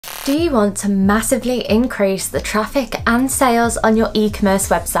Do you want to massively increase the traffic and sales on your e-commerce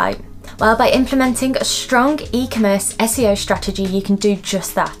website? Well, by implementing a strong e-commerce SEO strategy, you can do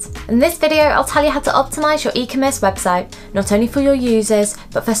just that. In this video, I'll tell you how to optimize your e-commerce website, not only for your users,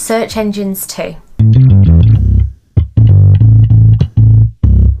 but for search engines too.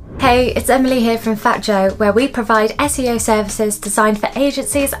 Hey, it's Emily here from Fat Joe, where we provide SEO services designed for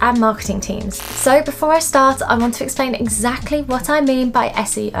agencies and marketing teams. So before I start, I want to explain exactly what I mean by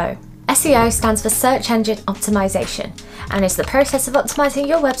SEO. SEO stands for Search Engine Optimization and is the process of optimizing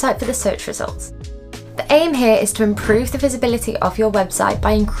your website for the search results. The aim here is to improve the visibility of your website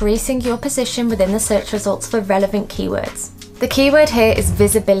by increasing your position within the search results for relevant keywords. The keyword here is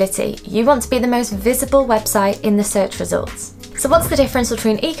visibility. You want to be the most visible website in the search results. So what's the difference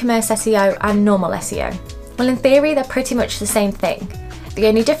between e-commerce SEO and normal SEO? Well, in theory, they're pretty much the same thing. The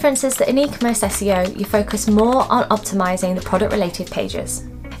only difference is that in e-commerce SEO, you focus more on optimizing the product-related pages.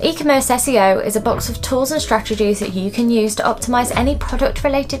 E-commerce SEO is a box of tools and strategies that you can use to optimize any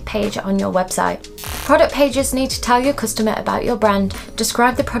product-related page on your website. Product pages need to tell your customer about your brand,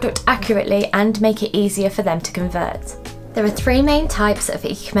 describe the product accurately, and make it easier for them to convert. There are three main types of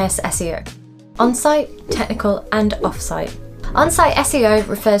e-commerce SEO: on-site, technical, and off-site. On-site SEO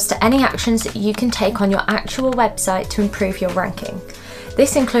refers to any actions that you can take on your actual website to improve your ranking.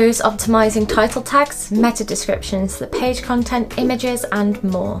 This includes optimizing title tags, meta descriptions, the page content, images, and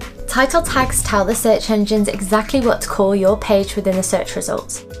more. Title tags tell the search engines exactly what to call your page within the search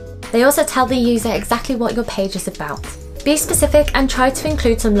results. They also tell the user exactly what your page is about. Be specific and try to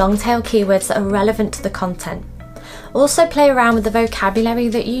include some long-tail keywords that are relevant to the content. Also play around with the vocabulary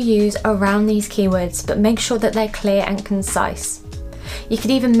that you use around these keywords, but make sure that they're clear and concise. You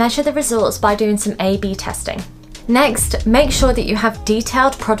could even measure the results by doing some A/B testing. Next, make sure that you have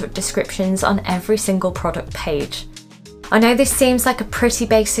detailed product descriptions on every single product page. I know this seems like a pretty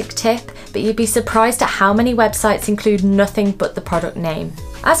basic tip, but you'd be surprised at how many websites include nothing but the product name.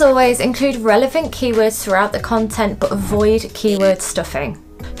 As always, include relevant keywords throughout the content, but avoid keyword stuffing.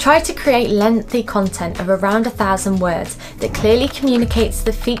 Try to create lengthy content of around 1,000 words that clearly communicates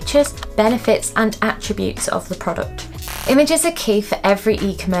the features, benefits, and attributes of the product. Images are key for every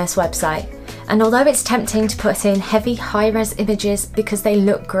e-commerce website, and although it's tempting to put in heavy high-res images because they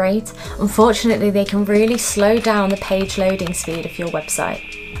look great, unfortunately they can really slow down the page loading speed of your website.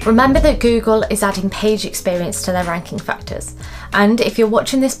 Remember that Google is adding page experience to their ranking factors, and if you're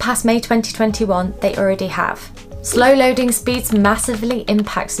watching this past May 2021, they already have. Slow loading speeds massively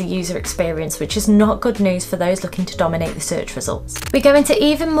impacts the user experience, which is not good news for those looking to dominate the search results. We go into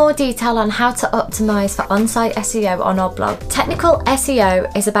even more detail on how to optimize for on-site SEO on our blog. Technical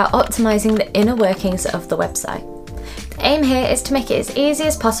SEO is about optimizing the inner workings of the website. The aim here is to make it as easy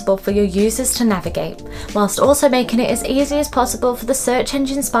as possible for your users to navigate, whilst also making it as easy as possible for the search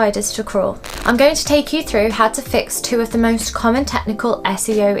engine spiders to crawl. I'm going to take you through how to fix two of the most common technical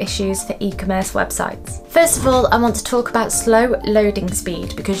SEO issues for e-commerce websites. First of all, I want to talk about slow loading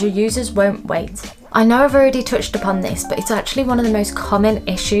speed because your users won't wait. I know I've already touched upon this, but it's actually one of the most common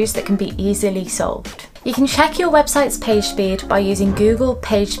issues that can be easily solved. You can check your website's page speed by using Google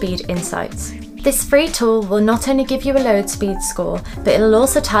PageSpeed Insights. This free tool will not only give you a load speed score, but it'll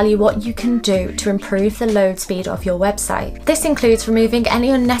also tell you what you can do to improve the load speed of your website. This includes removing any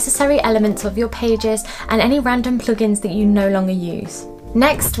unnecessary elements of your pages and any random plugins that you no longer use.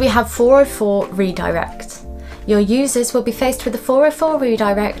 Next, we have 404 redirect. Your users will be faced with a 404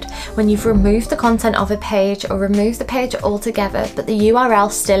 redirect when you've removed the content of a page or removed the page altogether, but the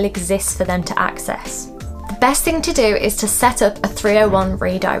URL still exists for them to access. The best thing to do is to set up a 301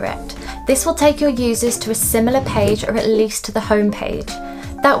 redirect. This will take your users to a similar page or at least to the home page.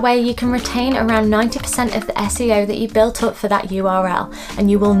 That way you can retain around 90% of the SEO that you built up for that URL, and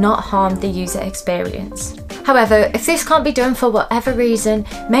you will not harm the user experience. However, if this can't be done for whatever reason,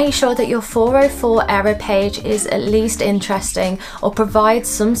 make sure that your 404 error page is at least interesting or provides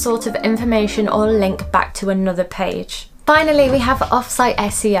some sort of information or link back to another page. Finally, we have Offsite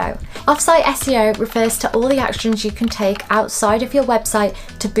SEO. Offsite SEO refers to all the actions you can take outside of your website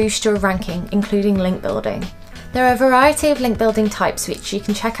to boost your ranking, including link building. There are a variety of link building types which you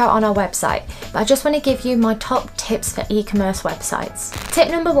can check out on our website, but I just want to give you my top tips for e-commerce websites. Tip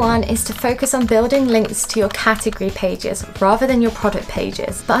number one is to focus on building links to your category pages rather than your product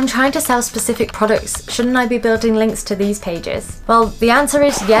pages. But I'm trying to sell specific products, shouldn't I be building links to these pages? Well, the answer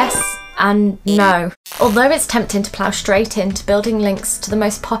is yes and no. Although it's tempting to plough straight into building links to the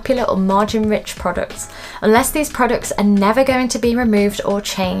most popular or margin-rich products, unless these products are never going to be removed or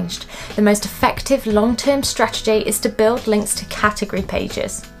changed, the most effective long-term strategy is to build links to category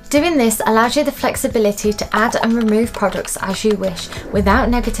pages. Doing this allows you the flexibility to add and remove products as you wish without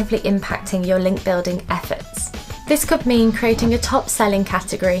negatively impacting your link building efforts. This could mean creating a top selling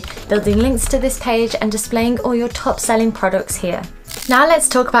category, building links to this page and displaying all your top selling products here. Now let's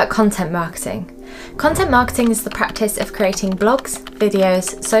talk about content marketing. Content marketing is the practice of creating blogs,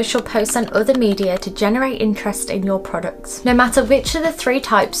 videos, social posts and other media to generate interest in your products. No matter which of the 3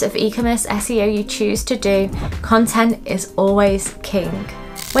 types of e-commerce SEO you choose to do, content is always king.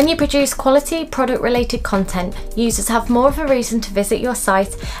 When you produce quality product-related content, users have more of a reason to visit your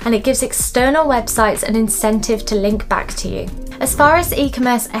site, and it gives external websites an incentive to link back to you. As far as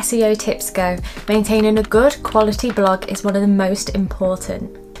e-commerce SEO tips go, maintaining a good quality blog is one of the most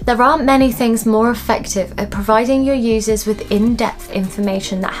important. There aren't many things more effective at providing your users with in-depth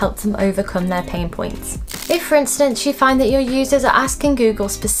information that helps them overcome their pain points. If, for instance, you find that your users are asking Google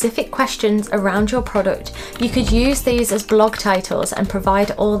specific questions around your product, you could use these as blog titles and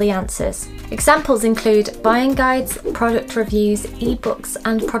provide all the answers. Examples include buying guides, product reviews, ebooks,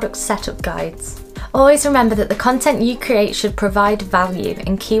 and product setup guides. Always remember that the content you create should provide value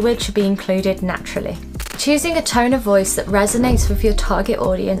and keywords should be included naturally. Choosing a tone of voice that resonates with your target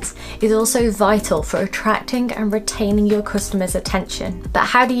audience is also vital for attracting and retaining your customers' attention. But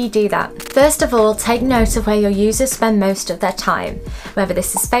how do you do that? First of all, take note of where your users spend most of their time, whether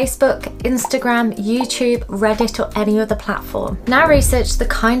this is Facebook, Instagram, YouTube, Reddit, or any other platform. Now research the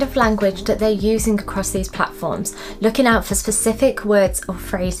kind of language that they're using across these platforms, looking out for specific words or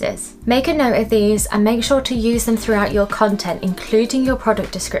phrases. Make a note of these and make sure to use them throughout your content, including your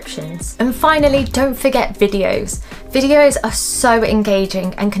product descriptions. And finally, don't forget videos. Videos are so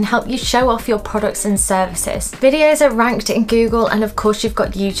engaging and can help you show off your products and services. Videos are ranked in Google, and of course you've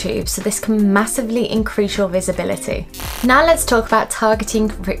got YouTube, so this can massively increase your visibility. Now let's talk about targeting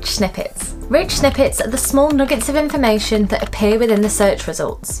rich snippets. Rich snippets are the small nuggets of information that appear within the search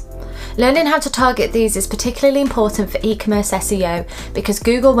results. Learning how to target these is particularly important for e-commerce SEO because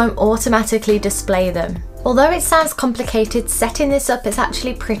Google won't automatically display them. Although it sounds complicated, setting this up is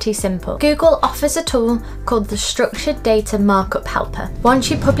actually pretty simple. Google offers a tool called the Structured Data Markup Helper. Once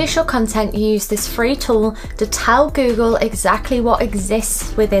you publish your content, you use this free tool to tell Google exactly what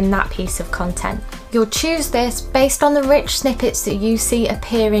exists within that piece of content. You'll choose this based on the rich snippets that you see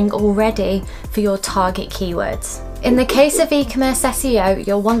appearing already for your target keywords. In the case of e-commerce SEO,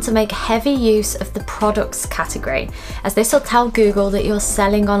 you'll want to make heavy use of the products category, as this will tell Google that you're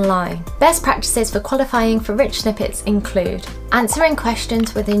selling online. Best practices for qualifying for rich snippets include answering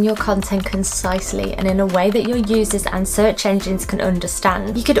questions within your content concisely and in a way that your users and search engines can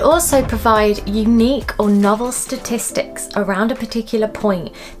understand. You could also provide unique or novel statistics around a particular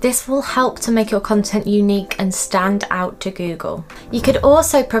point. This will help to make your content unique and stand out to Google. You could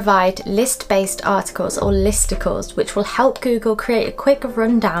also provide list-based articles or listicles, which will help Google create a quick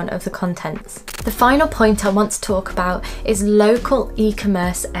rundown of the contents. The final point I want to talk about is local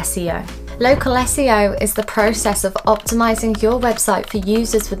e-commerce SEO. Local SEO is the process of optimizing your website for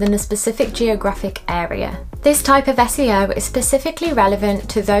users within a specific geographic area. This type of SEO is specifically relevant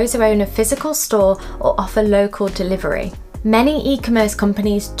to those who own a physical store or offer local delivery. Many e-commerce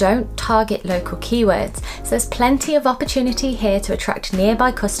companies don't target local keywords, so there's plenty of opportunity here to attract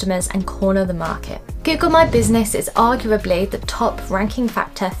nearby customers and corner the market. Google My Business is arguably the top ranking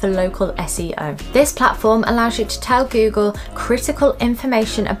factor for local SEO. This platform allows you to tell Google critical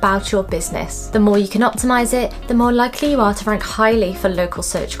information about your business. The more you can optimize it, the more likely you are to rank highly for local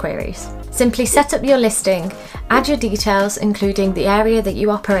search queries. Simply set up your listing, add your details including the area that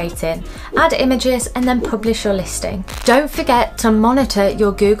you operate in, add images and then publish your listing. Don't forget to monitor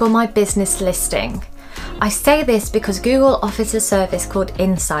your Google My Business listing. I say this because Google offers a service called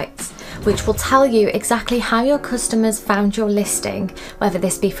Insights, which will tell you exactly how your customers found your listing, whether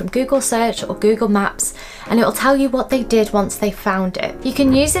this be from Google Search or Google Maps, and it will tell you what they did once they found it. You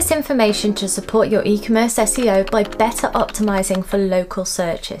can use this information to support your e-commerce SEO by better optimizing for local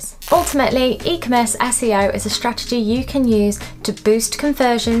searches. Ultimately, e-commerce SEO is a strategy you can use to boost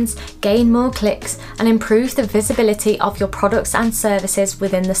conversions, gain more clicks, and improve the visibility of your products and services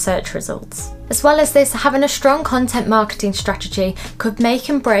within the search results. As well as this, having a strong content marketing strategy could make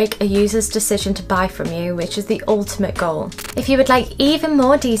and break a user's decision to buy from you, which is the ultimate goal. If you would like even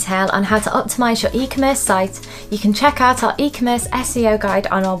more detail on how to optimize your e-commerce site, you can check out our e-commerce SEO guide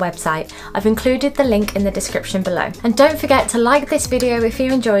on our website. I've included the link in the description below. And don't forget to like this video if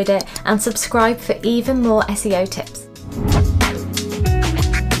you enjoyed it and subscribe for even more SEO tips.